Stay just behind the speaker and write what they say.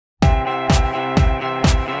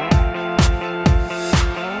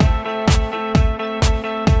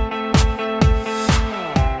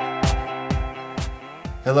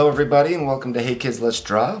Hello everybody and welcome to Hey Kids Let's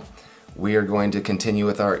Draw. We are going to continue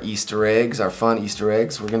with our Easter eggs, our fun Easter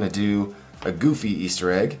eggs. We're going to do a goofy Easter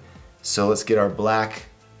egg. So let's get our black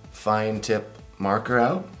fine tip marker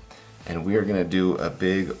out and we are going to do a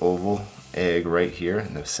big oval egg right here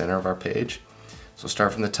in the center of our page. So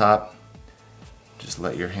start from the top, just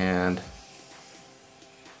let your hand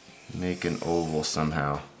make an oval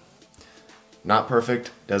somehow. Not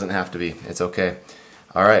perfect, doesn't have to be, it's okay.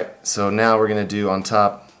 Alright, so now we're going to do on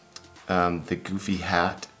top the goofy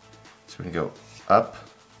hat. So we're going to go up,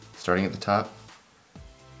 starting at the top,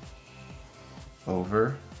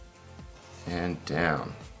 over, and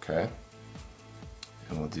down, okay?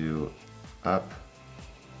 And we'll do up,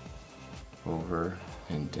 over,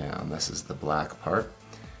 and down. This is the black part.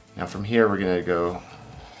 Now from here we're going to go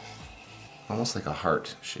almost like a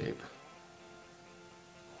heart shape.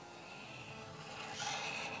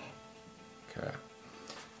 Okay.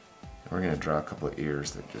 We're going to draw a couple of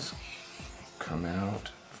ears that just come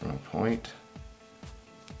out from a point.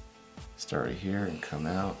 Start right here and come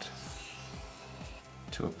out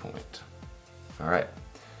to a point. Alright,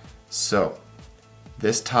 so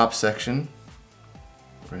this top section,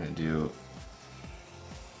 we're going to do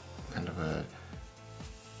kind of a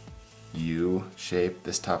U shape.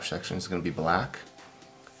 This top section is going to be black.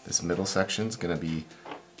 This middle section is going to be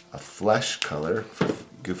a flesh color for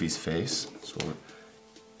Goofy's face. So we'll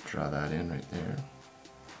draw that in right there.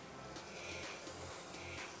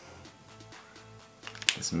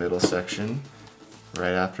 This middle section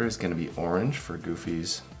right after is going to be orange for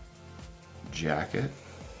Goofy's jacket.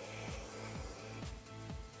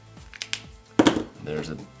 There's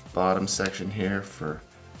a bottom section here for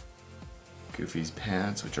Goofy's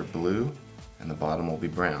pants, which are blue, and the bottom will be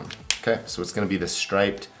brown. Okay, so it's going to be this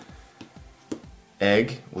striped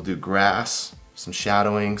egg. We'll do grass, some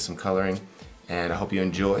shadowing, some coloring, and I hope you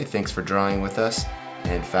enjoy. Thanks for drawing with us,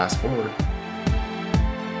 and fast forward.